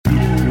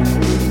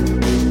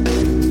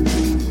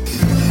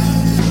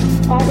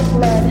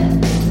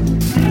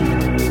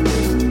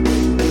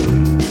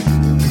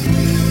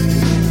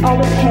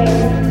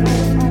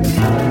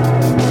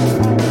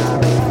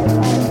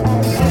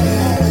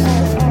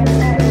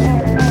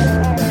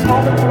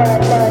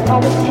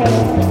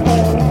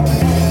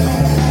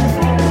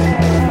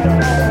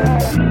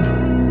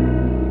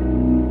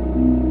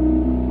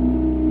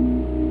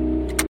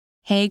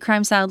Hey,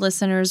 Crime Salad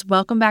listeners,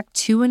 welcome back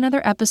to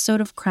another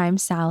episode of Crime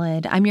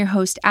Salad. I'm your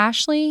host,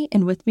 Ashley,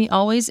 and with me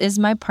always is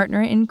my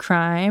partner in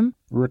crime,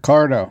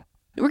 Ricardo.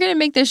 We're going to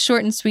make this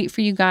short and sweet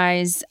for you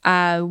guys.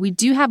 We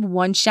do have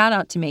one shout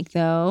out to make,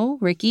 though.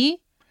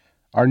 Ricky?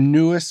 Our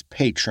newest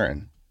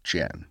patron,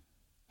 Jen.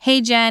 Hey,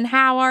 Jen,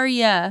 how are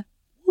ya?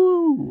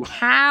 Woo!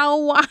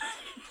 How?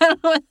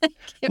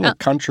 A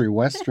country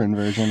western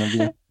version of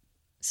you.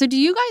 So do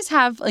you guys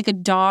have like a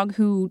dog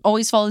who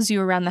always follows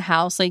you around the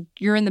house? Like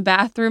you're in the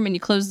bathroom and you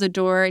close the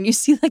door and you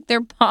see like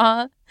their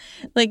paw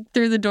like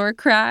through the door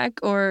crack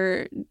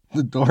or...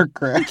 The door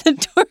crack? The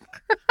door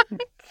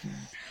crack.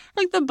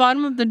 Like the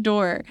bottom of the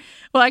door.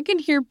 Well, I can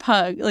hear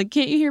Pug. Like,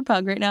 can't you hear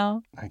Pug right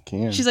now? I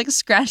can. She's like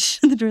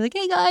scratching the door like,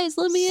 hey guys,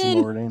 let me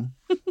in. Snorting.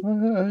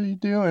 What are you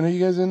doing? Are you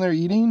guys in there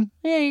eating?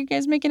 Yeah, you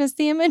guys making a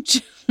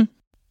sandwich?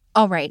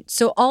 All right,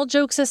 so all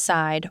jokes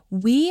aside,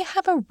 we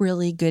have a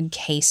really good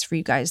case for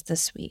you guys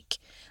this week.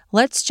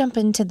 Let's jump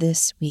into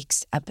this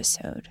week's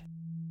episode.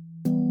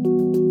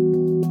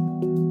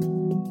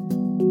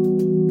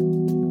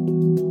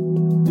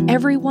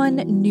 Everyone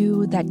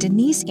knew that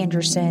Denise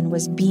Anderson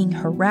was being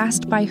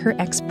harassed by her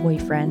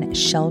ex-boyfriend,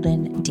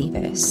 Sheldon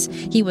Davis.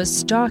 He was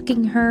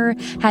stalking her,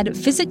 had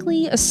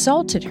physically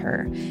assaulted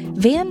her,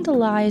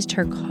 vandalized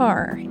her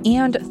car,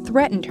 and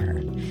threatened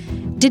her.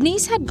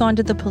 Denise had gone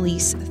to the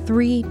police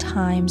 3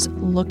 times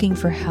looking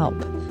for help,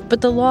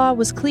 but the law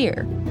was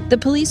clear. The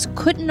police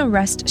couldn't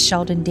arrest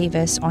Sheldon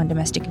Davis on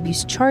domestic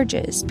abuse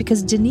charges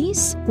because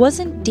Denise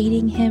wasn't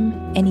dating him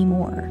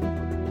anymore.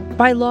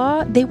 By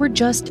law, they were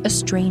just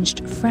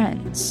estranged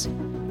friends.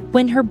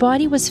 When her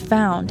body was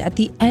found at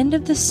the end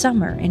of the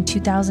summer in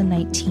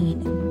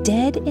 2019,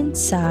 dead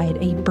inside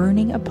a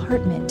burning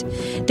apartment,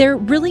 there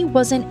really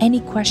wasn't any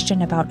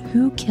question about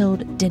who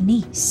killed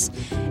Denise.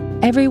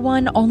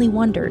 Everyone only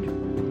wondered,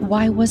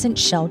 why wasn't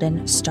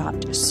Sheldon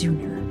stopped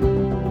sooner?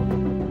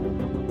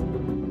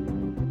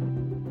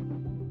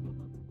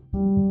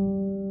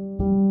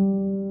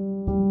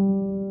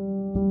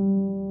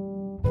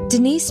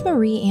 Denise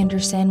Marie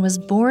Anderson was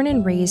born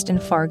and raised in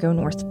Fargo,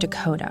 North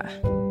Dakota.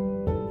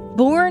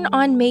 Born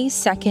on May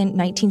 2nd,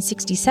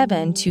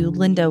 1967 to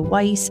Linda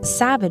Weiss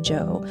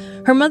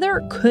Savageau, her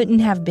mother couldn't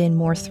have been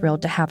more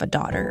thrilled to have a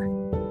daughter.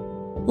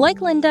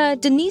 Like Linda,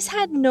 Denise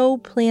had no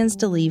plans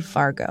to leave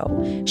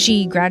Fargo.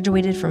 She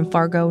graduated from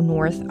Fargo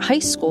North High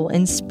School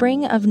in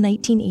spring of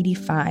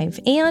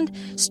 1985 and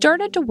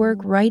started to work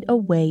right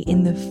away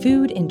in the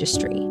food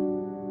industry.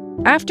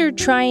 After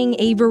trying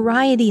a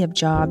variety of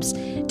jobs,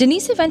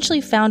 Denise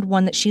eventually found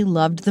one that she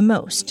loved the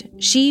most.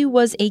 She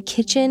was a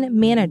kitchen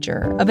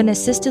manager of an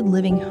assisted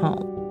living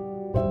home.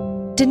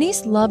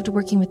 Denise loved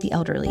working with the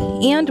elderly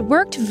and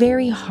worked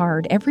very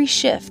hard every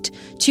shift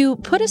to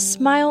put a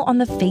smile on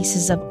the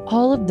faces of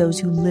all of those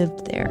who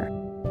lived there.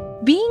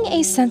 Being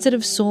a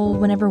sensitive soul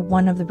whenever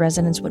one of the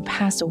residents would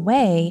pass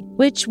away,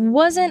 which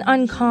wasn't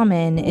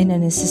uncommon in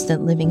an assisted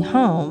living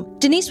home,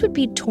 Denise would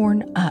be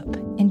torn up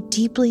and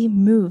deeply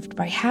moved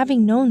by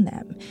having known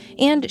them,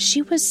 and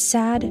she was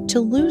sad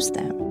to lose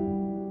them.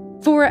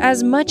 For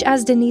as much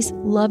as Denise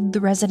loved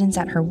the residents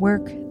at her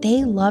work,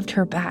 they loved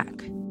her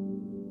back.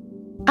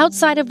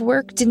 Outside of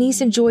work, Denise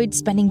enjoyed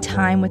spending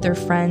time with her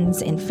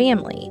friends and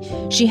family.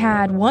 She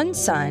had one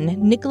son,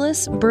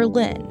 Nicholas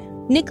Berlin.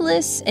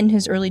 Nicholas, in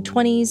his early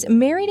 20s,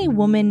 married a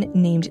woman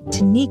named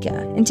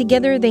Tanika, and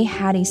together they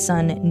had a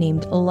son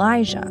named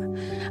Elijah.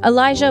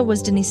 Elijah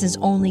was Denise's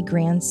only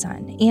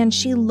grandson, and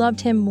she loved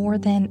him more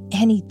than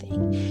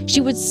anything.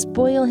 She would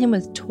spoil him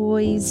with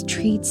toys,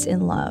 treats,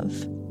 and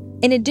love.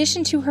 In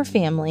addition to her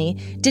family,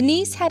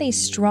 Denise had a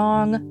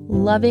strong,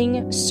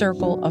 loving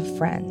circle of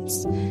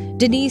friends.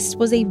 Denise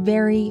was a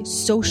very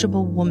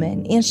sociable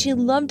woman, and she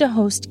loved to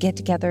host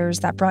get-togethers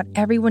that brought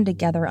everyone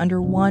together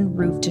under one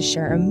roof to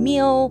share a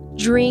meal,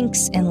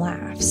 drinks, and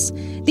laughs.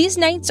 These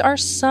nights are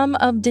some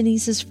of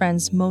Denise's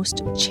friends'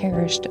 most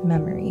cherished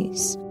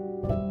memories.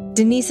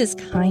 Denise's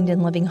kind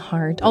and loving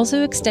heart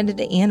also extended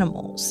to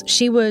animals.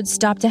 She would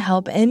stop to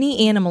help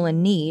any animal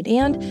in need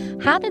and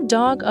had a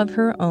dog of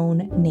her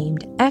own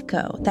named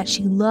Echo that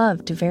she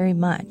loved very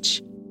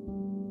much.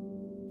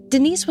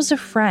 Denise was a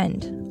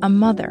friend, a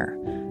mother,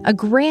 a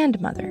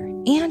grandmother,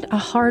 and a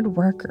hard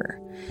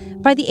worker.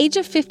 By the age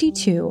of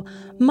 52,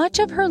 much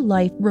of her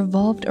life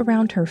revolved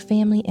around her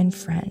family and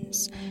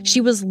friends.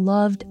 She was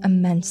loved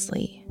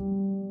immensely.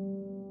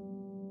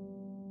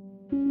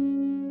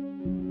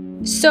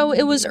 So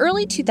it was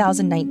early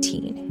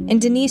 2019, and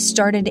Denise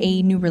started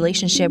a new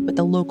relationship with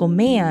a local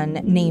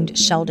man named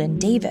Sheldon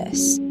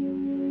Davis.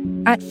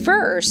 At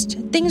first,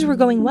 things were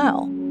going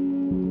well.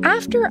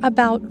 After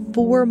about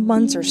 4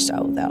 months or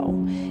so, though,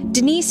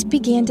 Denise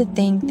began to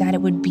think that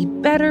it would be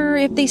better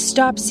if they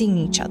stopped seeing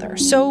each other,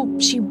 so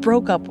she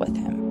broke up with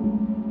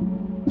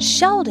him.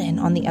 Sheldon,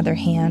 on the other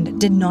hand,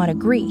 did not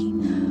agree.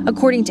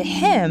 According to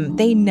him,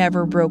 they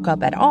never broke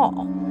up at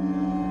all.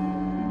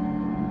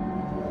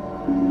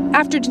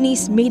 After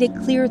Denise made it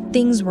clear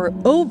things were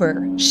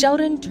over,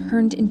 Sheldon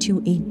turned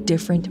into a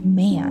different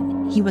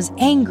man. He was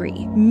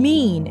angry,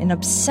 mean, and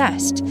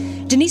obsessed.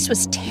 Denise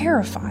was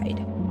terrified.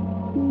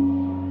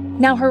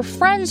 Now, her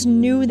friends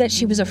knew that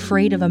she was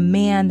afraid of a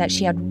man that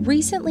she had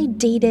recently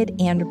dated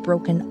and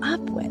broken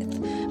up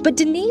with, but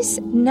Denise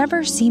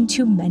never seemed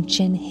to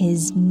mention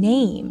his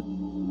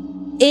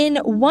name. In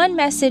one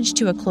message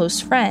to a close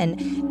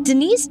friend,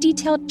 Denise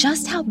detailed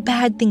just how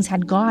bad things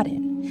had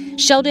gotten.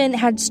 Sheldon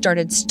had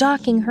started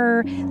stalking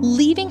her,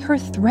 leaving her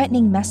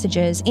threatening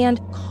messages, and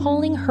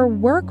calling her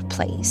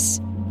workplace.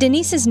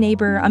 Denise's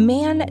neighbor, a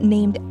man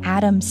named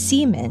Adam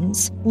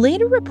Siemens,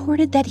 later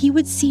reported that he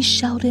would see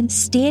Sheldon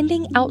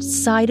standing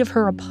outside of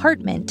her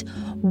apartment,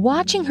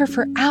 watching her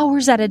for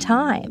hours at a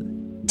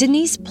time.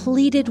 Denise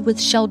pleaded with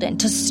Sheldon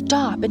to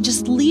stop and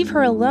just leave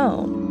her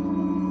alone.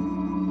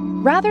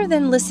 Rather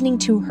than listening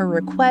to her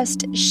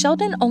request,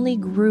 Sheldon only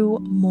grew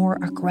more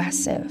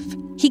aggressive.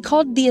 He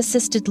called the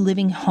assisted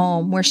living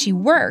home where she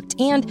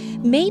worked and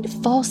made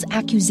false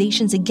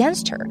accusations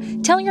against her,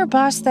 telling her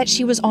boss that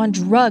she was on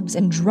drugs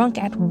and drunk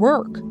at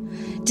work.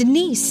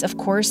 Denise, of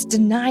course,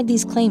 denied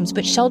these claims,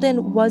 but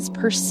Sheldon was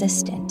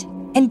persistent.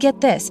 And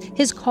get this,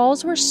 his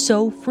calls were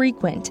so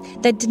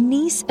frequent that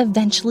Denise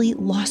eventually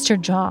lost her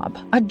job,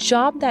 a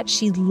job that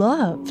she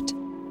loved.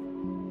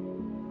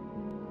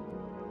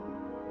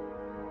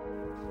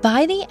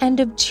 By the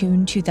end of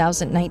June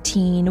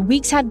 2019,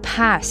 weeks had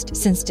passed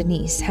since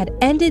Denise had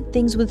ended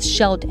things with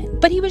Sheldon,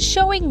 but he was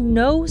showing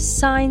no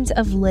signs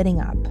of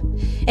letting up.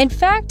 In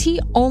fact, he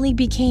only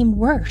became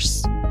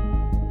worse.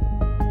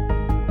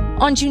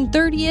 On June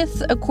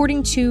 30th,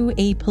 according to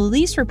a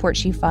police report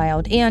she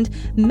filed and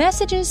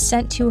messages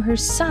sent to her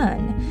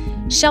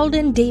son,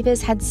 Sheldon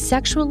Davis had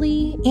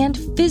sexually and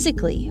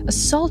physically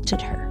assaulted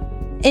her.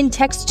 In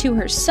text to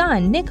her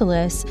son,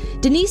 Nicholas,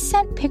 Denise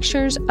sent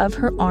pictures of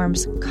her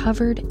arms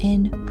covered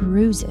in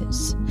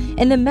bruises.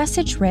 And the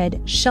message read,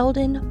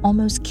 "Sheldon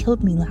almost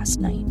killed me last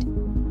night."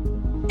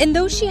 And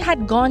though she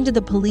had gone to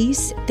the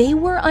police, they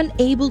were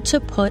unable to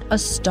put a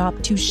stop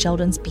to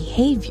Sheldon's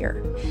behavior.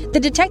 The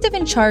detective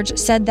in charge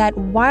said that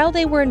while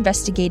they were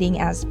investigating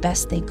as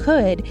best they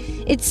could,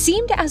 it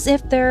seemed as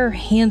if their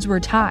hands were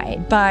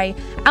tied by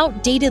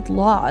outdated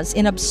laws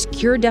and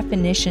obscure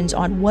definitions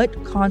on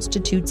what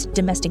constitutes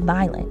domestic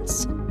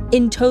violence.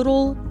 In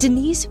total,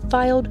 Denise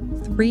filed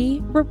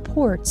 3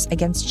 reports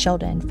against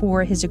Sheldon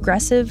for his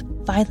aggressive,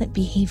 violent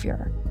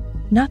behavior.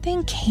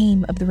 Nothing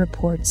came of the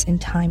reports in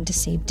time to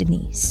save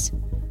Denise.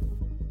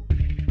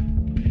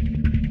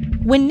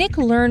 When Nick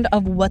learned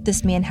of what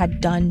this man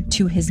had done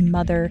to his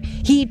mother,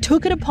 he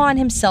took it upon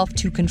himself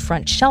to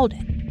confront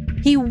Sheldon.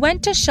 He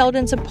went to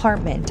Sheldon's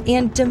apartment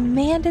and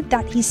demanded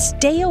that he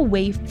stay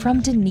away from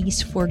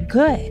Denise for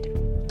good.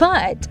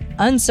 But,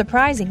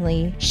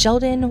 unsurprisingly,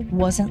 Sheldon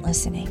wasn't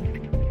listening.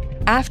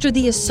 After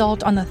the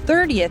assault on the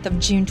 30th of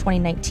June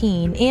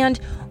 2019, and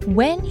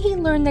when he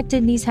learned that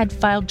Denise had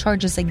filed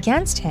charges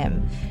against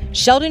him,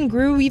 Sheldon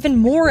grew even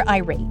more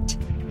irate.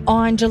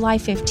 On July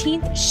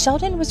 15th,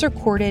 Sheldon was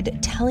recorded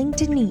telling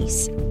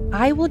Denise,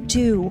 "I will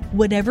do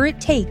whatever it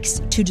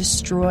takes to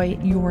destroy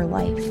your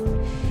life."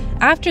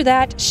 After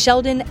that,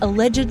 Sheldon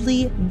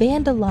allegedly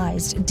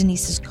vandalized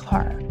Denise's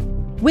car.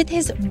 With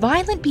his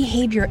violent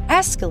behavior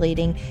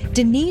escalating,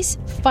 Denise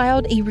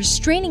filed a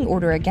restraining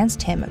order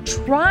against him,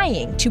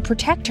 trying to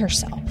protect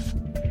herself.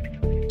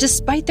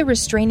 Despite the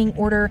restraining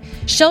order,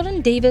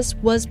 Sheldon Davis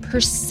was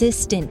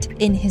persistent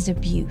in his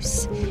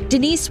abuse.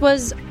 Denise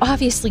was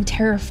obviously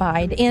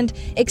terrified and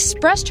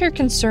expressed her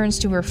concerns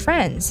to her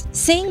friends,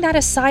 saying that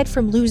aside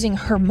from losing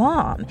her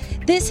mom,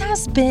 this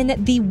has been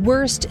the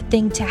worst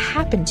thing to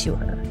happen to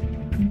her.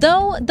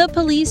 Though the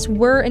police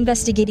were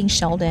investigating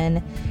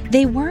Sheldon,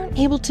 they weren't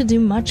able to do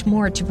much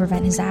more to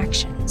prevent his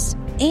actions,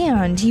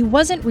 and he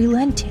wasn't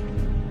relenting.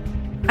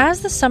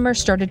 As the summer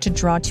started to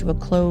draw to a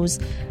close,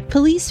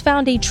 police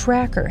found a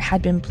tracker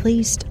had been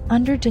placed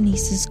under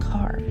Denise's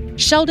car.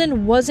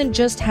 Sheldon wasn't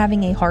just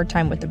having a hard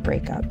time with the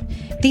breakup.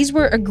 These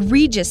were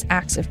egregious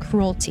acts of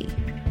cruelty.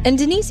 And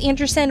Denise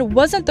Anderson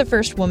wasn't the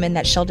first woman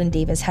that Sheldon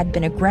Davis had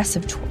been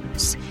aggressive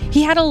towards.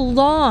 He had a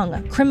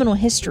long criminal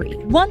history,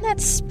 one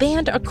that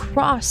spanned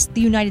across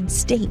the United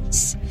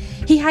States.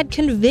 He had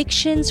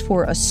convictions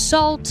for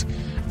assault,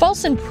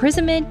 false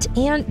imprisonment,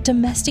 and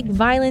domestic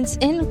violence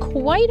in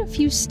quite a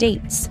few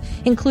states,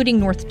 including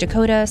North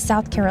Dakota,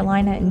 South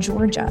Carolina, and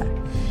Georgia.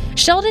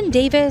 Sheldon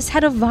Davis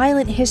had a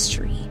violent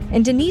history,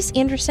 and Denise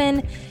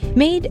Anderson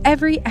made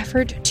every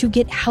effort to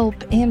get help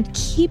and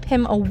keep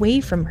him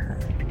away from her.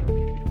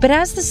 But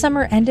as the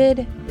summer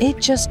ended, it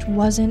just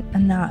wasn't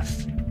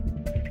enough.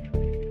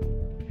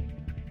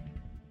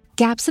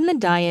 Gaps in the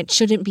diet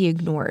shouldn't be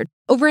ignored.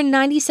 Over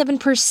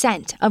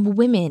 97% of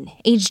women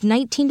aged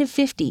 19 to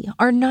 50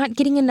 are not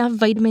getting enough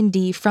vitamin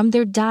D from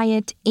their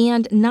diet,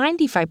 and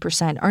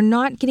 95% are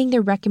not getting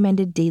their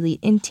recommended daily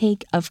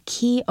intake of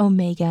key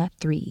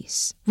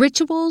omega-3s.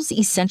 Ritual's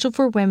Essential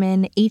for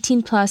Women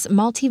 18 Plus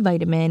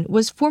multivitamin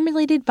was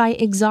formulated by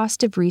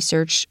exhaustive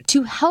research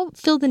to help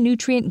fill the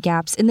nutrient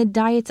gaps in the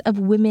diets of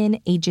women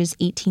ages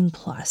 18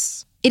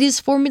 plus. It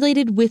is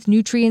formulated with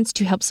nutrients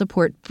to help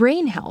support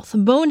brain health,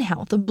 bone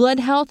health,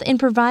 blood health, and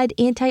provide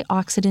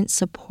antioxidant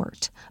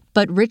support.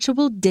 But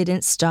Ritual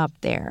didn't stop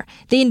there.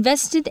 They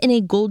invested in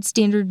a gold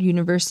standard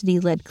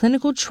university-led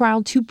clinical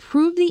trial to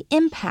prove the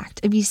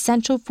impact of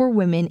Essential for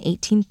Women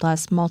 18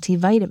 Plus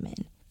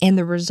multivitamin. And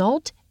the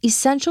result?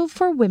 Essential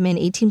for Women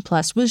 18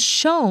 Plus was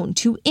shown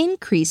to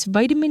increase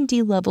vitamin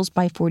D levels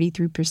by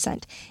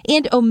 43%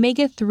 and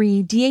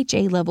omega-3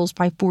 DHA levels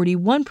by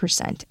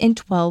 41% in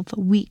 12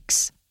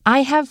 weeks.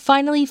 I have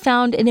finally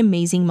found an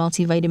amazing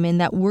multivitamin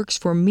that works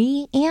for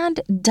me and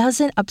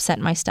doesn't upset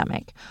my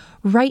stomach.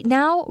 Right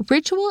now,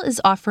 Ritual is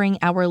offering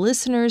our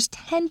listeners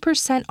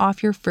 10%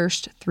 off your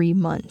first 3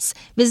 months.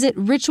 Visit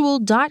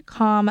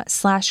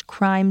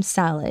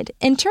ritual.com/crimesalad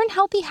and turn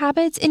healthy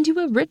habits into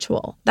a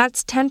ritual.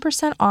 That's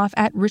 10% off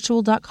at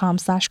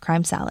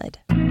ritual.com/crimesalad.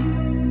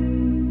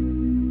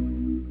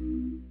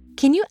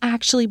 Can you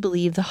actually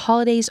believe the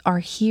holidays are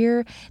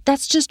here?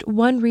 That's just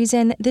one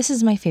reason this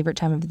is my favorite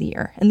time of the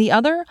year. And the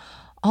other,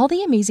 all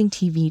the amazing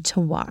TV to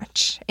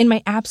watch. And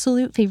my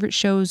absolute favorite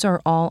shows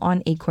are all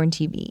on Acorn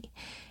TV.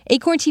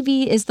 Acorn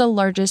TV is the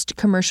largest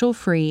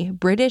commercial-free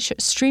British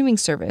streaming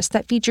service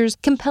that features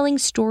compelling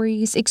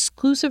stories,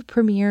 exclusive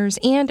premieres,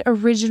 and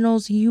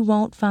originals you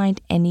won't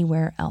find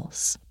anywhere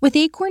else. With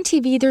Acorn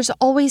TV, there's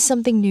always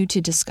something new to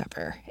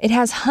discover. It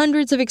has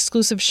hundreds of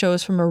exclusive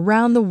shows from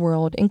around the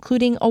world,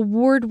 including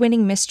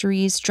award-winning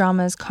mysteries,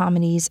 dramas,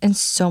 comedies, and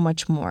so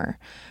much more.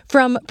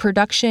 From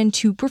production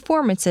to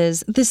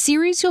performances, the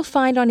series you'll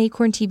find on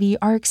Acorn TV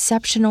are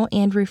exceptional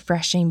and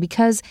refreshing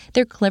because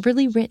they're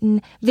cleverly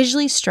written,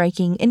 visually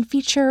striking, and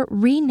feature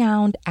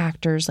renowned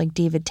actors like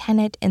David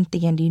Tennant and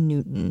Thandie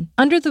Newton.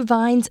 Under the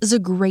Vines is a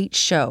great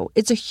show.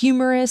 It's a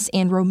humorous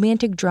and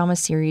romantic drama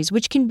series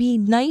which can be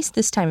nice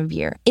this time of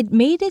year. It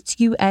made its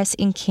US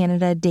and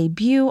Canada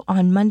debut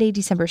on Monday,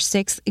 December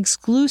 6th,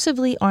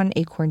 exclusively on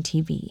Acorn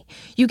TV.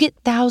 You get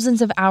thousands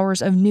of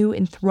hours of new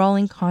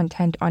enthralling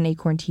content on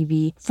Acorn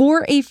TV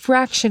for a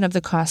fraction of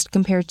the cost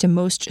compared to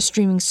most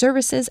streaming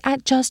services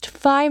at just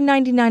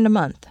 $5.99 a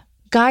month.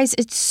 Guys,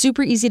 it's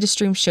super easy to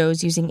stream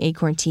shows using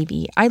Acorn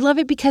TV. I love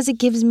it because it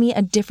gives me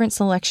a different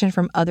selection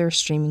from other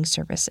streaming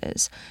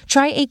services.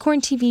 Try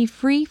Acorn TV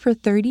free for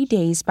 30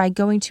 days by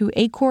going to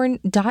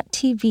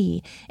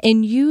acorn.tv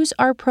and use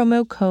our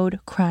promo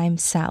code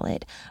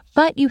CRIMESALAD.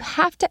 But you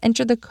have to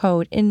enter the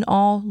code in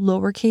all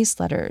lowercase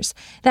letters.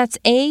 That's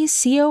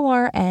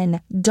acorn.tv,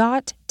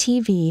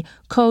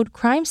 code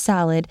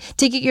CRIMESALAD,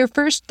 to get your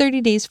first 30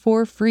 days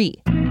for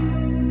free.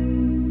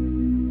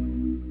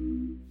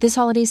 This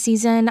holiday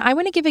season, I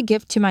want to give a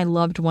gift to my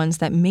loved ones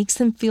that makes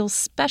them feel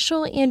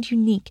special and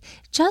unique,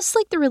 just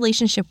like the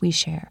relationship we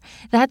share.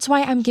 That's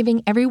why I'm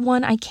giving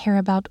everyone I care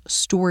about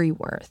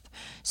Storyworth.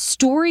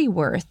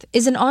 Storyworth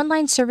is an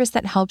online service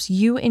that helps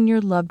you and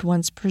your loved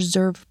ones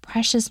preserve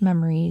precious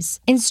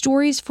memories and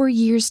stories for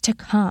years to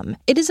come.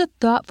 It is a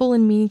thoughtful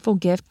and meaningful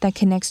gift that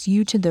connects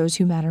you to those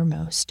who matter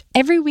most.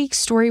 Every week,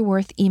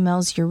 Storyworth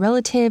emails your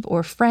relative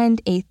or friend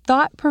a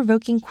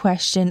thought-provoking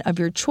question of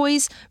your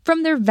choice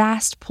from their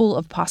vast pool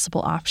of possible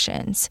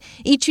options.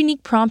 Each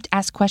unique prompt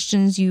asks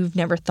questions you've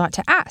never thought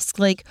to ask,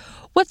 like,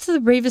 what's the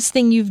bravest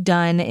thing you've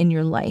done in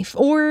your life?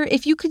 Or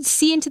if you could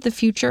see into the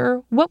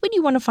future, what would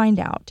you want to find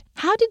out?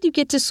 How did you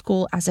get to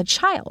school as a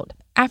child?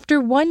 After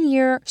 1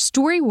 year,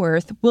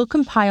 Storyworth will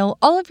compile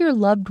all of your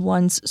loved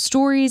ones'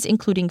 stories,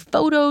 including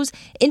photos,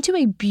 into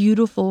a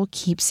beautiful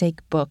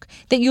keepsake book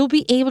that you'll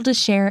be able to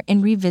share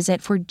and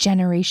revisit for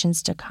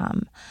generations to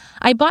come.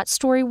 I bought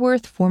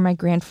Storyworth for my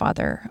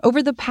grandfather.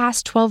 Over the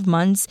past 12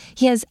 months,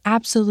 he has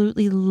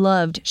absolutely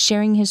loved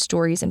sharing his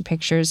stories and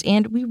pictures,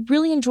 and we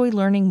really enjoy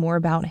learning more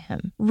about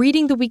him.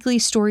 Reading the weekly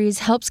stories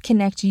helps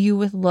connect you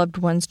with loved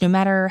ones no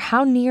matter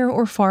how near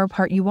or far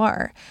apart you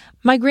are.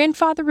 My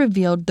grandfather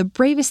revealed the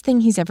bravest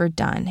thing he's ever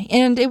done,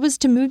 and it was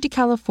to move to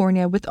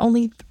California with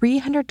only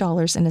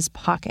 $300 in his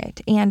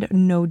pocket and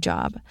no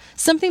job,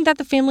 something that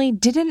the family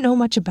didn't know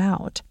much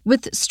about.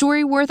 With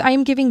Storyworth, I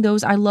am giving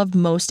those I love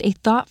most a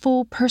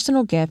thoughtful,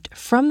 personal gift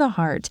from the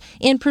heart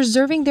and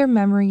preserving their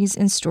memories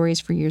and stories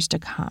for years to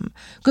come.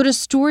 Go to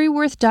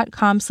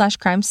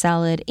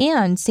storyworth.com/crimesalad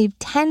and save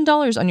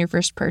 $10 on your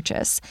first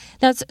purchase.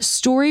 That's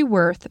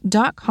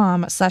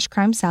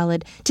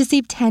storyworth.com/crimesalad to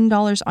save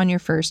 $10 on your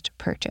first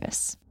purchase.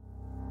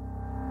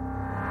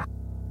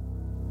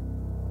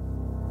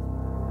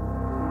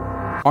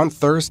 On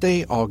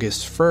Thursday,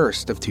 August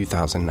 1st of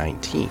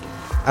 2019,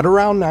 at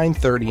around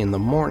 9:30 in the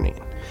morning,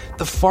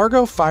 the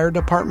Fargo Fire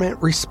Department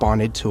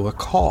responded to a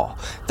call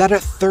that a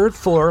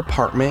third-floor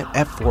apartment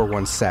at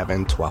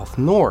 417 12th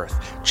North,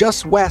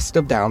 just west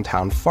of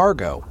downtown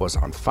Fargo, was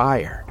on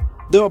fire.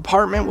 The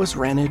apartment was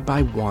rented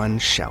by one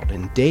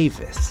Sheldon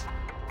Davis.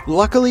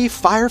 Luckily,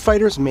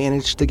 firefighters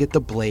managed to get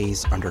the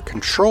blaze under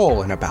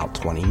control in about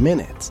 20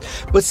 minutes,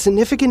 but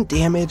significant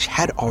damage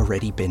had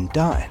already been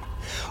done.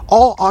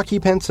 All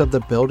occupants of the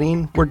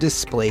building were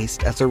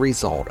displaced as a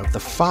result of the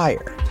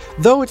fire,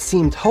 though it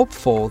seemed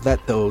hopeful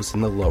that those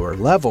in the lower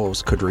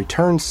levels could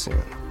return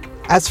soon.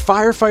 As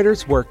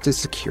firefighters worked to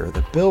secure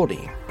the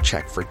building,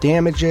 check for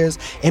damages,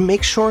 and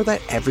make sure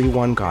that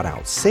everyone got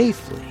out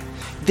safely,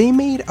 they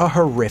made a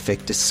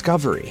horrific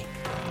discovery.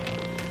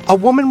 A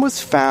woman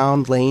was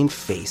found laying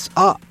face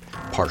up,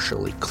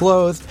 partially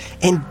clothed,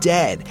 and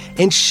dead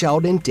in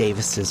Sheldon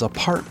Davis's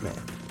apartment.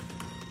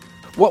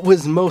 What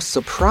was most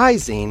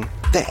surprising,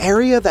 the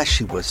area that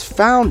she was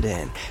found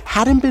in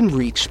hadn't been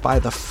reached by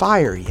the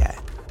fire yet.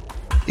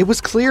 It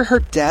was clear her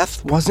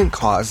death wasn't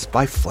caused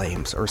by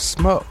flames or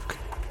smoke.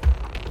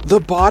 The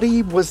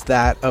body was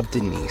that of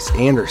Denise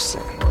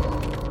Anderson.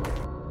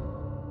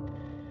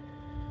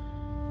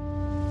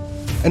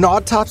 An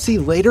autopsy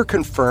later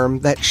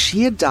confirmed that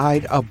she had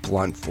died of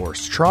blunt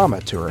force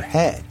trauma to her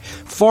head,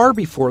 far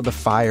before the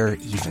fire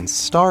even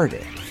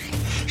started.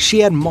 She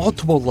had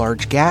multiple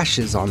large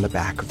gashes on the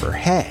back of her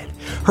head.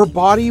 Her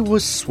body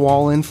was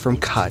swollen from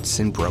cuts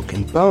and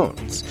broken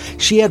bones.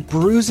 She had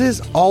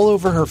bruises all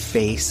over her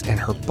face and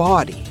her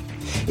body.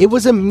 It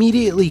was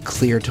immediately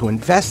clear to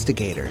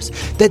investigators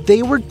that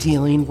they were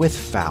dealing with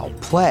foul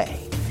play.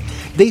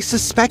 They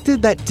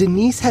suspected that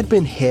Denise had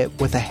been hit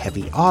with a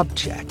heavy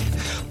object,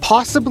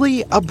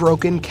 possibly a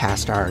broken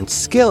cast iron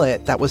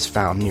skillet that was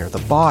found near the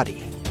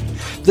body.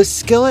 The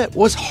skillet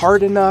was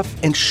hard enough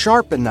and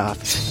sharp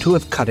enough to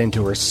have cut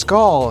into her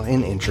skull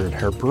and injured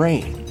her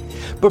brain.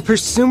 But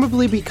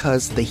presumably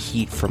because the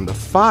heat from the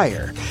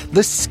fire,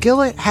 the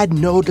skillet had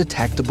no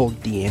detectable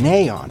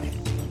DNA on it.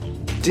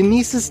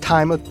 Denise's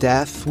time of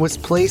death was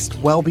placed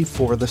well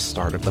before the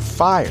start of the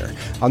fire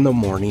on the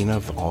morning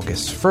of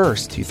August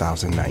 1st,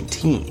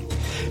 2019.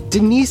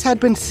 Denise had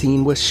been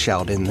seen with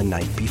Sheldon the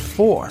night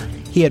before.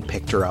 He had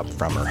picked her up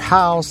from her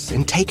house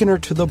and taken her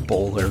to the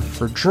bowler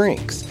for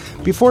drinks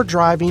before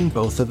driving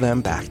both of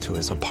them back to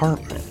his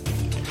apartment.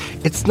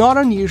 It's not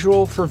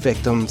unusual for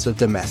victims of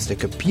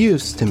domestic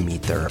abuse to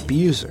meet their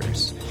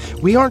abusers.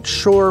 We aren't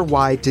sure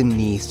why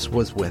Denise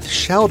was with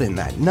Sheldon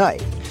that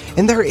night,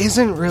 and there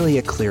isn't really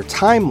a clear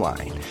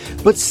timeline.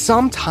 But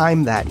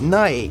sometime that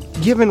night,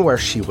 given where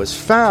she was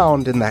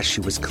found and that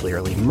she was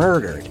clearly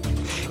murdered,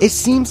 it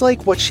seems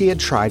like what she had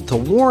tried to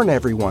warn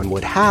everyone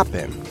would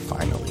happen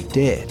finally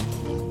did.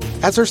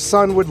 As her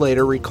son would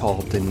later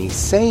recall Denise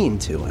saying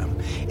to him,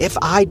 "If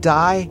I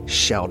die,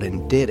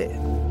 Sheldon did it."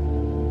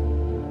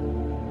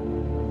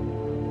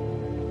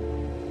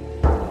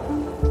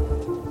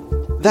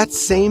 That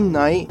same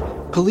night,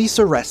 police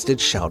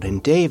arrested Sheldon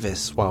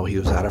Davis while he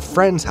was at a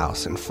friend's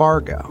house in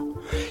Fargo.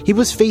 He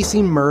was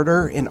facing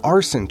murder and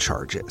arson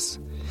charges.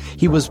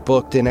 He was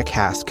booked in a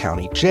Cass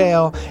County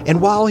jail,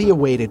 and while he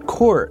awaited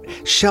court,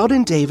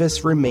 Sheldon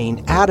Davis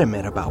remained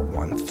adamant about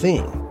one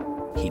thing: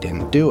 he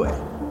didn't do it.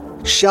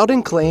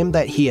 Sheldon claimed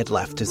that he had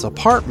left his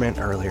apartment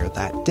earlier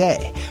that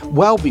day,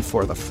 well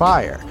before the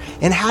fire,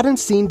 and hadn't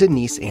seen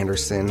Denise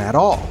Anderson at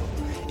all.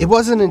 It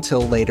wasn't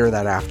until later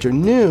that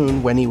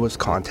afternoon, when he was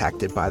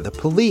contacted by the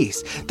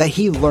police, that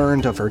he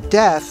learned of her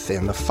death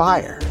and the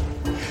fire.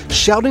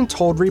 Sheldon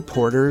told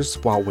reporters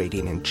while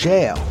waiting in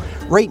jail,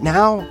 "Right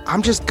now,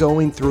 I'm just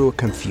going through a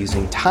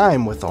confusing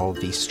time with all of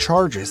these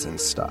charges and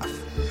stuff."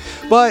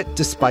 But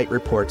despite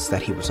reports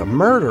that he was a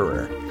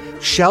murderer,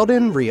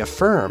 Sheldon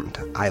reaffirmed,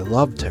 "I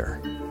loved her."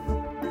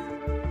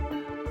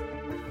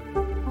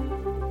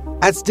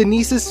 As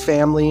Denise's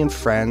family and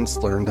friends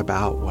learned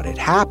about what had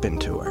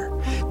happened to her,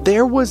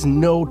 there was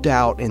no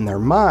doubt in their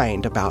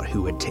mind about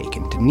who had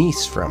taken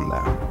Denise from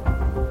them.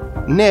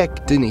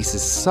 Nick,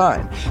 Denise's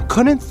son,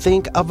 couldn't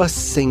think of a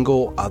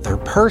single other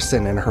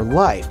person in her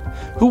life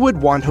who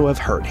would want to have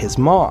hurt his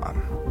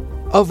mom.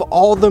 Of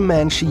all the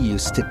men she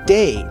used to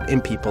date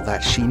and people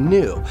that she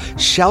knew,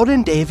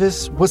 Sheldon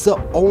Davis was the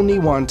only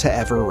one to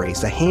ever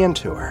raise a hand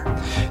to her.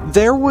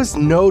 There was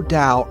no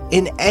doubt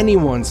in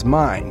anyone's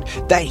mind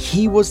that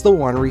he was the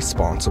one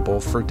responsible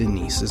for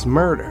Denise's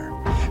murder.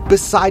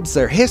 Besides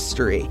their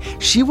history,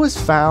 she was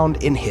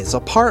found in his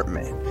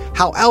apartment.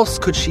 How else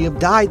could she have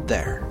died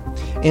there?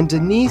 And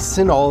Denise,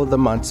 in all of the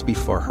months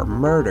before her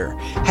murder,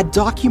 had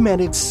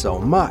documented so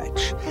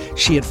much.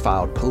 She had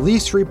filed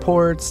police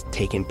reports,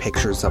 taken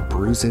pictures of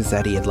bruises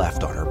that he had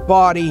left on her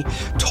body,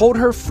 told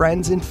her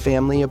friends and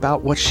family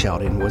about what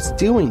Sheldon was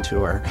doing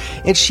to her,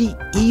 and she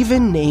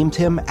even named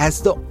him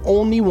as the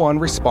only one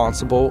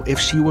responsible if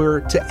she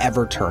were to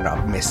ever turn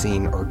up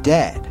missing or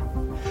dead.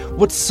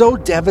 What's so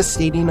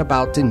devastating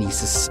about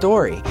Denise's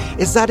story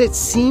is that it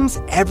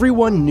seems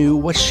everyone knew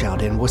what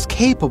Sheldon was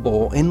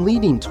capable and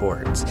leading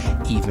towards,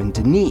 even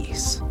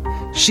Denise.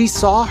 She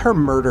saw her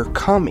murder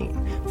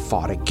coming,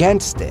 fought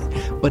against it,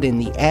 but in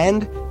the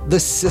end, the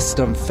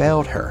system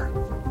failed her.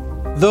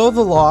 Though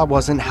the law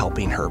wasn't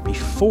helping her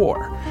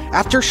before,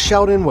 after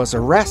Sheldon was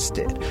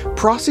arrested,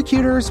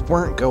 prosecutors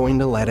weren't going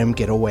to let him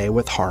get away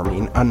with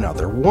harming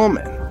another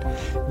woman.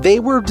 They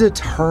were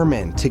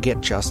determined to get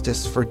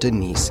justice for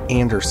Denise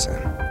Anderson.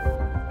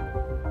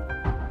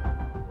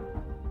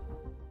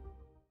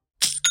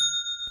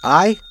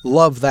 I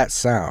love that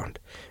sound.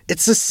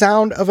 It's the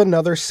sound of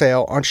another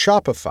sale on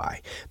Shopify,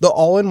 the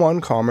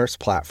all-in-one commerce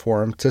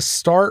platform to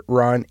start,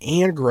 run,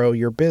 and grow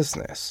your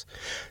business.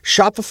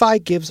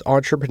 Shopify gives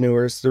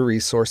entrepreneurs the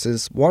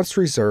resources once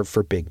reserved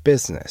for big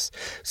business,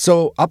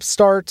 so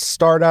upstarts,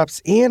 startups,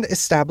 and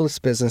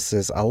established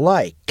businesses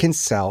alike can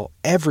sell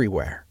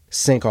everywhere,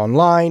 sync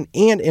online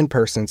and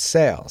in-person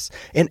sales,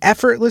 and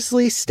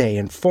effortlessly stay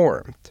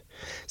informed.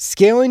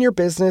 Scaling your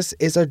business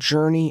is a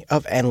journey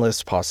of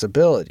endless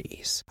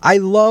possibilities. I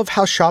love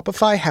how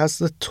Shopify has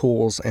the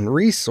tools and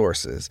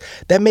resources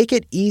that make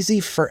it easy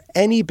for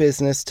any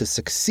business to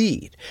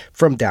succeed,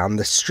 from down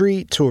the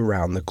street to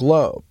around the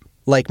globe.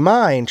 Like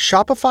mine,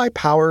 Shopify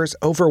powers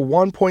over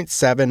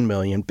 1.7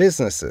 million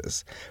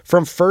businesses,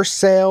 from first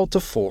sale to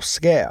full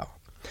scale.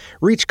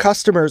 Reach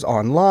customers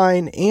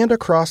online and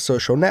across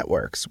social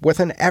networks with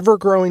an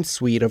ever-growing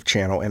suite of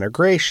channel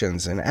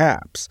integrations and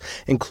apps,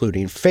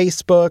 including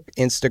Facebook,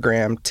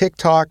 Instagram,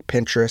 TikTok,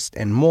 Pinterest,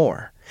 and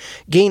more.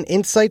 Gain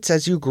insights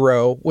as you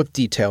grow with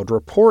detailed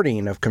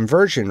reporting of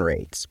conversion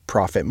rates,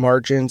 profit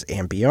margins,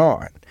 and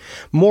beyond.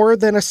 More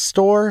than a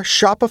store,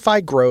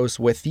 Shopify grows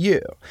with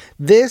you.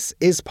 This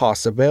is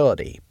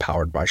Possibility,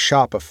 powered by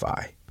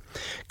Shopify.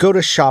 Go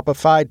to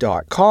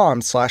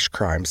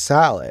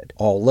shopify.com/crimesalad,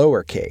 all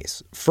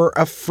lowercase, for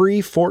a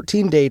free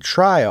 14-day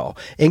trial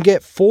and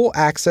get full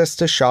access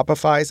to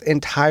Shopify's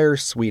entire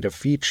suite of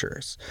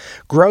features.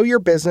 Grow your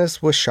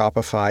business with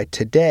Shopify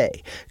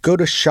today. Go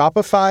to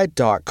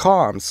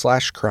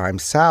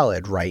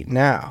shopify.com/crimesalad right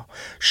now.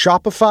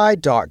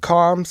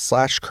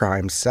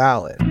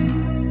 Shopify.com/crimesalad.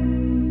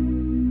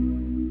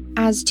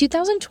 As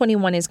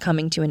 2021 is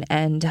coming to an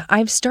end,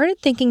 I've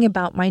started thinking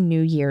about my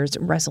New Year's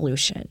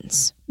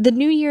resolutions. The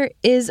new year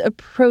is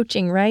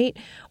approaching, right?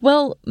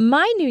 Well,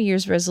 my New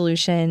Year's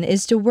resolution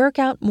is to work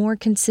out more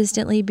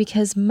consistently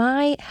because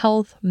my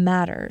health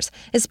matters,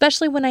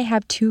 especially when I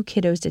have 2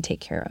 kiddos to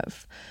take care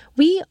of.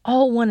 We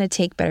all want to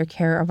take better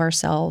care of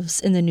ourselves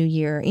in the new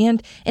year,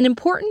 and an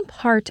important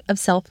part of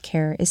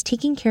self-care is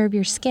taking care of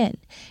your skin.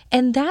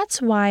 And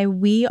that's why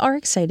we are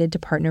excited to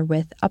partner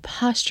with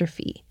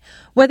Apostrophe.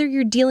 Whether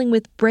you're dealing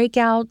with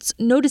breakouts,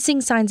 noticing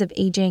signs of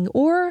aging,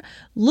 or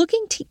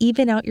looking to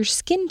even out your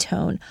skin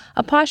tone,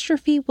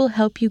 Apostrophe will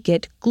help you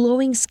get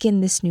glowing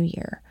skin this new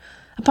year.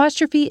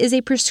 Apostrophe is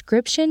a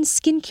prescription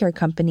skincare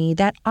company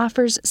that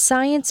offers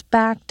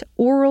science-backed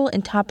oral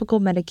and topical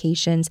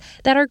medications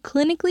that are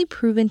clinically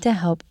proven to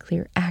help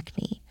clear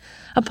acne.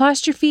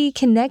 Apostrophe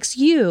connects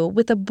you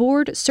with a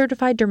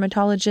board-certified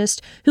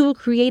dermatologist who will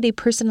create a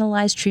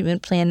personalized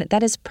treatment plan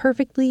that is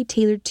perfectly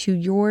tailored to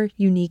your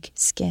unique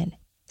skin.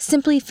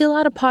 Simply fill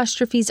out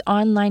Apostrophe's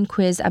online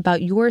quiz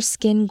about your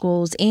skin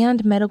goals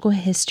and medical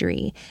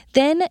history.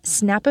 Then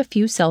snap a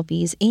few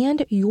selfies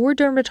and your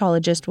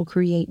dermatologist will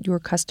create your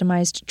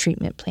customized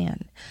treatment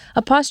plan.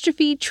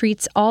 Apostrophe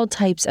treats all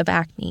types of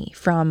acne,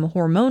 from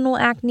hormonal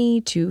acne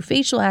to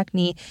facial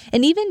acne,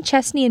 and even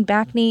chestney and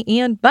backney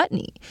and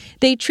buttney.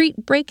 They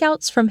treat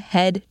breakouts from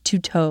head to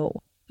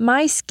toe.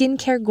 My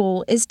skincare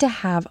goal is to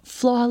have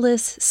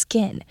flawless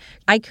skin.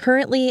 I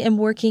currently am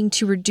working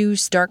to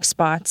reduce dark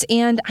spots,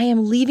 and I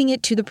am leaving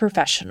it to the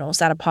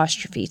professionals at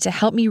Apostrophe to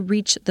help me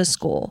reach this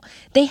goal.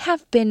 They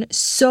have been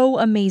so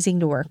amazing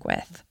to work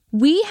with.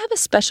 We have a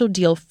special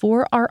deal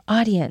for our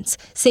audience.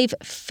 Save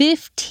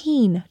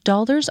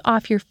 $15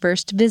 off your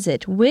first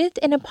visit with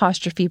an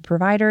Apostrophe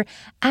provider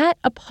at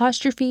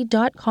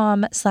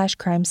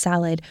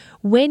apostrophe.com/crimesalad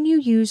when you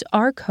use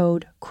our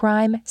code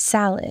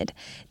CRIMESALAD.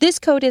 This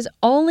code is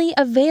only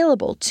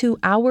available to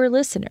our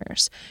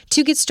listeners.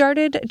 To get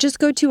started, just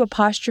go to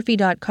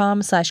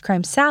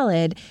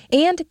apostrophe.com/crimesalad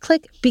and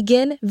click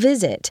Begin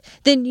Visit.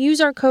 Then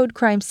use our code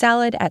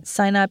CRIMESALAD at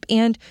sign up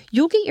and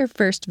you'll get your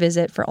first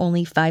visit for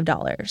only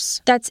 $5.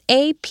 That's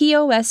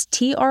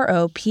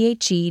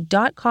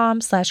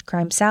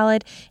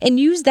apostrophe.com/crimesalad and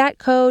use that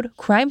code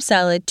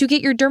CRIMESALAD to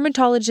get your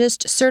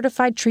dermatologist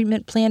certified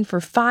treatment plan for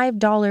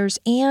 $5.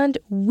 And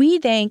we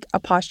thank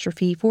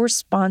Apostrophe for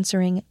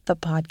sponsoring the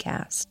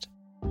podcast.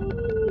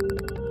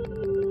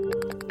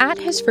 At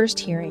his first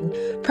hearing,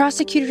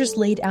 prosecutors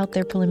laid out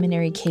their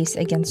preliminary case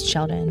against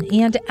Sheldon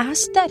and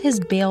asked that his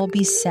bail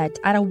be set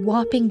at a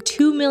whopping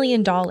 $2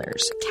 million,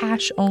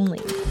 cash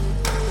only.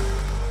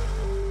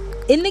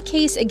 In the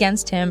case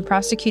against him,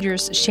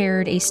 prosecutors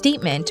shared a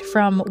statement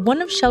from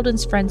one of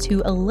Sheldon's friends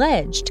who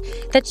alleged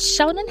that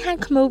Sheldon had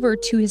come over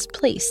to his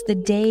place the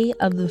day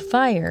of the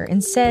fire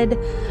and said,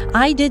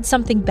 "I did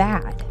something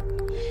bad."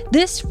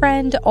 This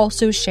friend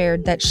also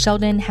shared that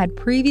Sheldon had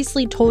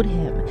previously told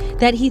him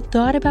that he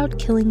thought about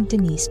killing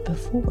Denise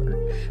before,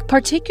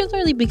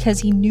 particularly because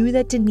he knew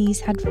that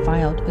Denise had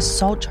filed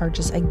assault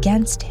charges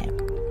against him.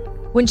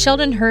 When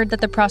Sheldon heard that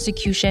the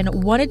prosecution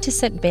wanted to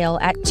set bail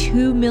at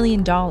 $2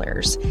 million,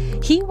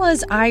 he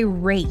was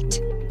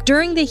irate.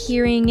 During the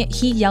hearing,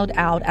 he yelled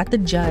out at the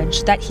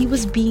judge that he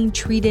was being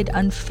treated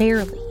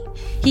unfairly.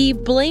 He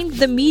blamed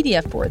the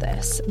media for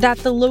this, that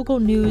the local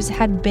news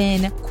had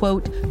been,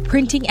 quote,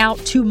 printing out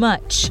too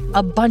much,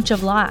 a bunch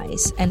of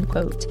lies, end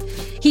quote.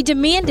 He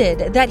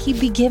demanded that he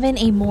be given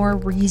a more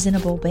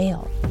reasonable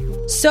bail.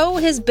 So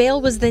his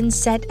bail was then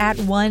set at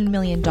 $1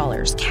 million,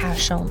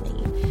 cash only.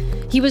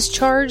 He was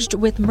charged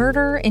with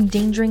murder,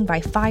 endangering by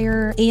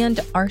fire, and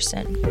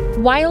arson.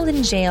 While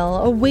in jail,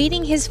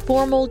 awaiting his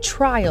formal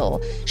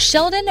trial,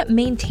 Sheldon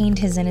maintained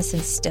his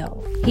innocence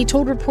still. He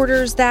told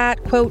reporters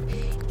that, quote,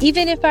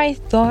 "Even if I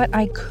thought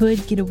I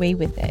could get away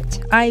with it,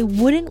 I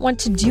wouldn't want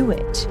to do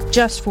it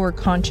just for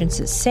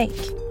conscience's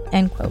sake,"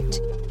 end quote.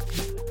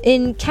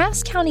 In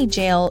Cass County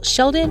Jail,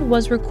 Sheldon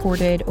was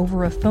recorded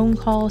over a phone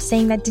call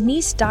saying that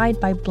Denise died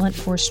by blunt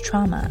force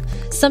trauma,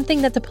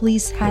 something that the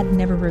police had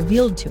never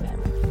revealed to him.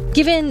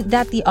 Given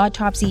that the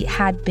autopsy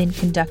had been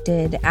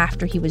conducted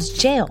after he was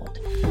jailed,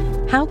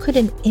 how could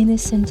an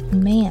innocent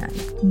man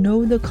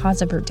know the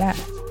cause of her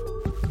death?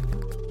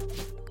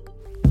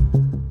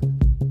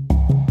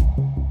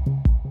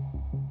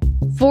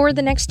 For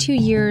the next 2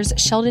 years,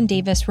 Sheldon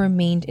Davis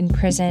remained in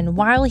prison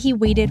while he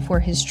waited for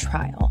his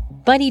trial.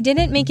 But he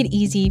didn't make it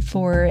easy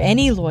for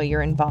any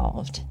lawyer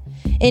involved.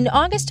 In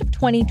August of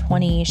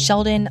 2020,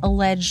 Sheldon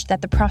alleged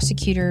that the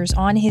prosecutors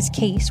on his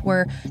case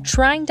were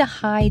trying to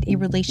hide a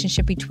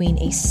relationship between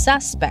a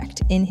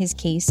suspect in his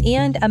case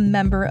and a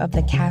member of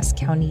the Cass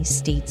County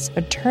State's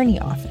Attorney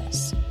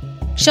Office.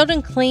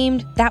 Sheldon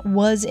claimed that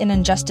was an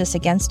injustice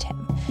against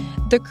him.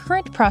 The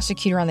current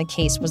prosecutor on the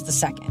case was the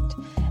second,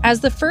 as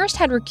the first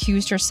had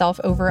recused herself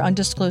over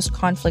undisclosed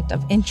conflict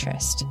of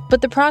interest.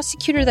 But the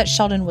prosecutor that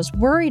Sheldon was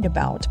worried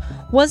about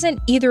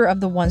wasn't either of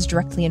the ones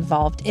directly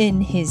involved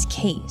in his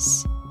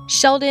case.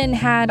 Sheldon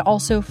had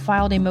also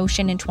filed a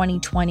motion in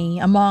 2020,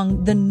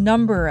 among the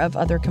number of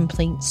other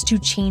complaints, to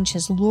change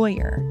his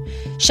lawyer.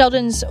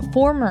 Sheldon's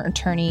former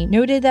attorney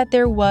noted that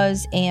there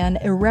was an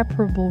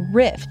irreparable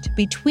rift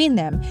between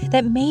them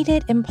that made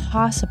it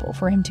impossible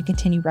for him to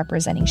continue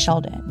representing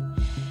Sheldon.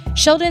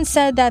 Sheldon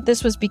said that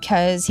this was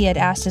because he had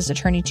asked his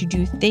attorney to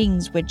do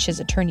things which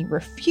his attorney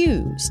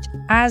refused,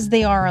 as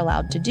they are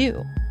allowed to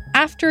do.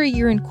 After a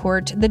year in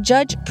court, the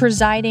judge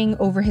presiding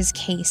over his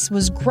case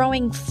was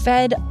growing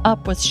fed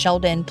up with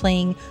Sheldon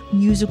playing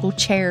musical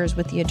chairs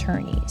with the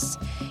attorneys.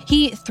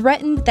 He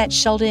threatened that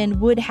Sheldon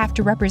would have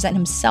to represent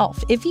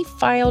himself if he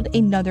filed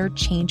another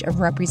change of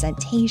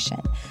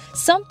representation,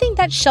 something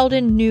that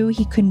Sheldon knew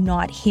he could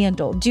not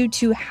handle due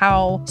to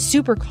how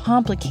super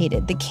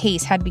complicated the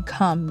case had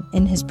become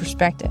in his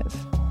perspective.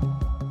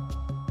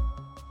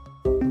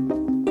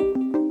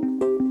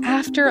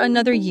 After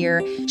another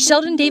year,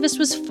 Sheldon Davis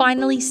was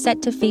finally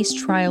set to face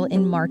trial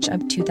in March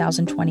of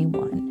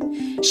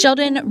 2021.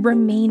 Sheldon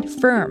remained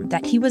firm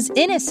that he was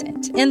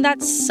innocent and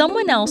that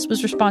someone else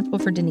was responsible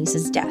for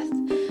Denise's death.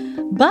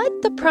 But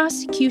the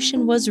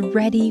prosecution was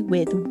ready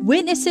with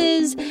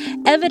witnesses,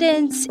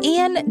 evidence,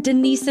 and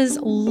Denise's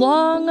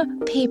long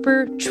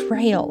paper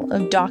trail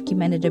of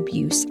documented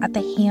abuse at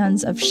the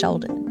hands of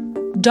Sheldon.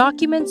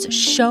 Documents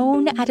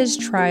shown at his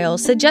trial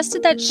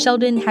suggested that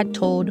Sheldon had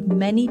told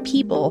many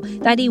people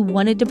that he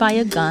wanted to buy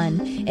a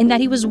gun and that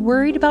he was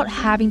worried about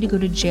having to go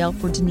to jail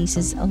for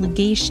Denise's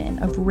allegation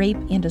of rape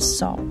and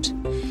assault.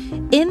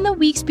 In the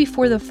weeks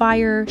before the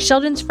fire,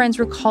 Sheldon's friends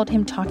recalled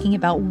him talking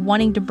about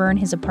wanting to burn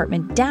his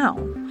apartment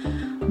down.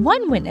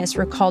 One witness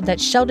recalled that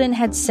Sheldon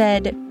had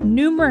said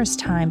numerous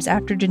times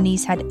after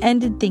Denise had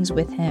ended things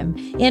with him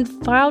and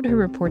filed her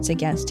reports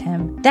against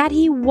him that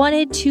he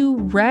wanted to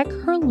wreck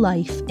her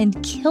life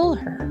and kill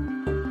her.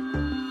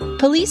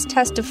 Police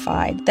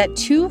testified that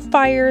 2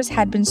 fires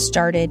had been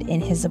started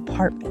in his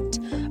apartment,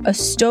 a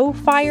stove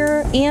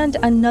fire and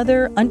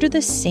another under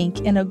the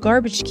sink in a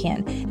garbage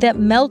can that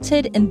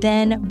melted and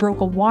then broke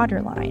a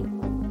water line.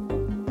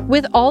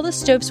 With all the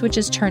stove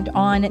switches turned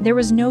on, there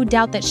was no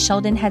doubt that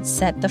Sheldon had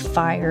set the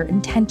fire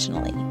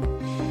intentionally.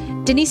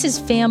 Denise's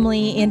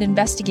family and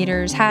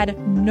investigators had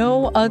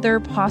no other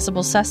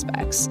possible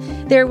suspects.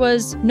 There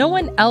was no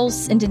one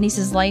else in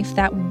Denise's life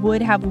that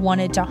would have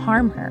wanted to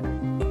harm her.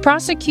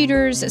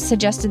 Prosecutors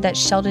suggested that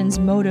Sheldon's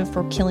motive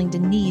for killing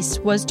Denise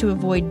was to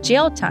avoid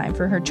jail time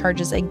for her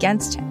charges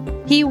against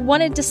him. He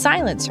wanted to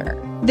silence her.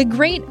 The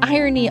great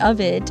irony of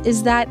it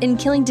is that in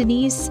killing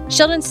Denise,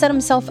 Sheldon set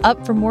himself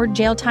up for more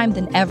jail time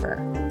than ever.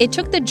 It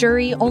took the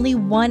jury only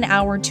 1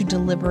 hour to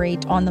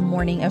deliberate on the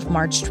morning of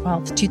March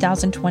 12,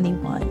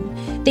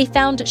 2021. They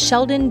found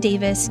Sheldon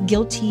Davis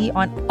guilty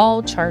on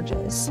all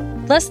charges.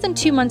 Less than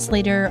 2 months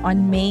later,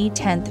 on May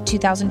 10,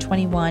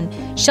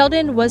 2021,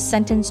 Sheldon was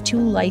sentenced to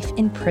life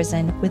in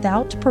prison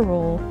without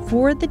parole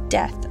for the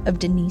death of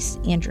Denise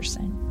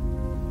Anderson.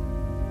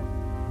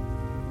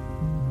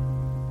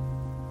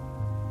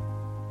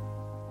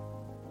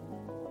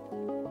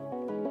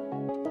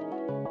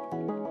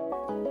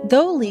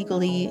 Though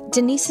legally,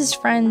 Denise's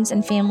friends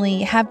and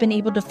family have been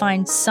able to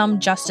find some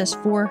justice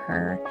for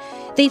her,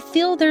 they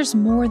feel there's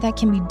more that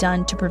can be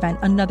done to prevent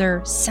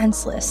another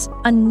senseless,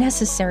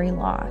 unnecessary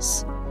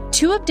loss.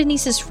 2 of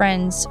Denise's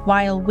friends,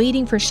 while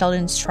waiting for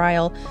Sheldon's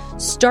trial,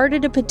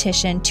 started a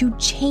petition to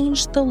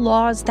change the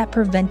laws that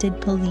prevented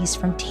police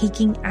from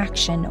taking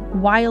action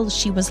while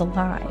she was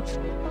alive.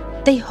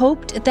 They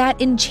hoped that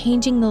in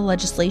changing the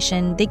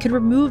legislation, they could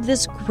remove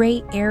this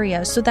gray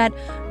area so that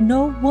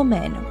no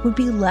woman would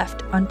be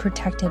left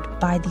unprotected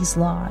by these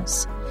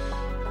laws.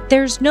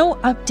 There's no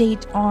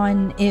update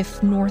on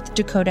if North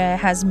Dakota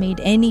has made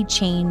any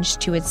change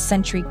to its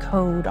century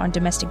code on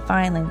domestic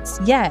violence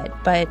yet,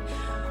 but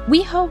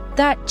we hope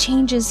that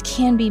changes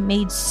can be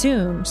made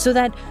soon so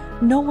that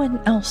no one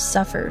else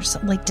suffers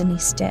like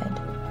Denise did.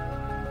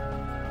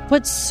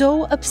 What's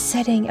so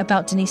upsetting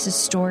about Denise's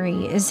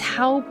story is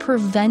how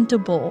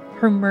preventable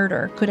her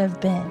murder could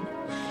have been.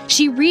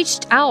 She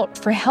reached out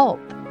for help,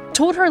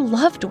 told her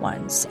loved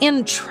ones,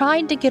 and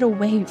tried to get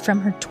away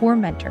from her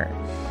tormentor.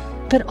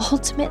 But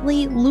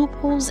ultimately,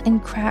 loopholes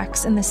and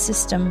cracks in the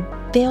system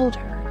failed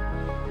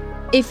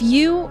her. If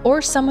you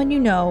or someone you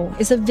know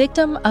is a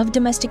victim of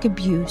domestic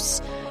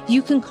abuse,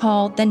 you can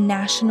call the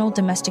National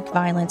Domestic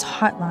Violence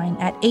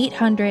Hotline at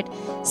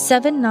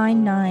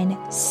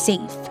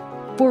 800-799-SAFE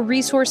for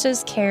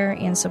resources, care,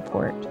 and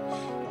support.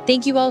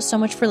 Thank you all so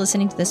much for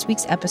listening to this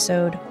week's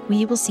episode.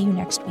 We will see you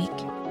next week.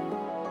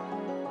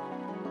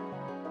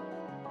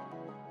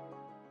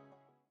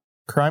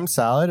 Crime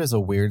Salad is a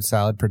Weird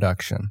Salad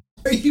production.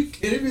 Are you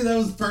kidding me? That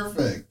was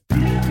perfect.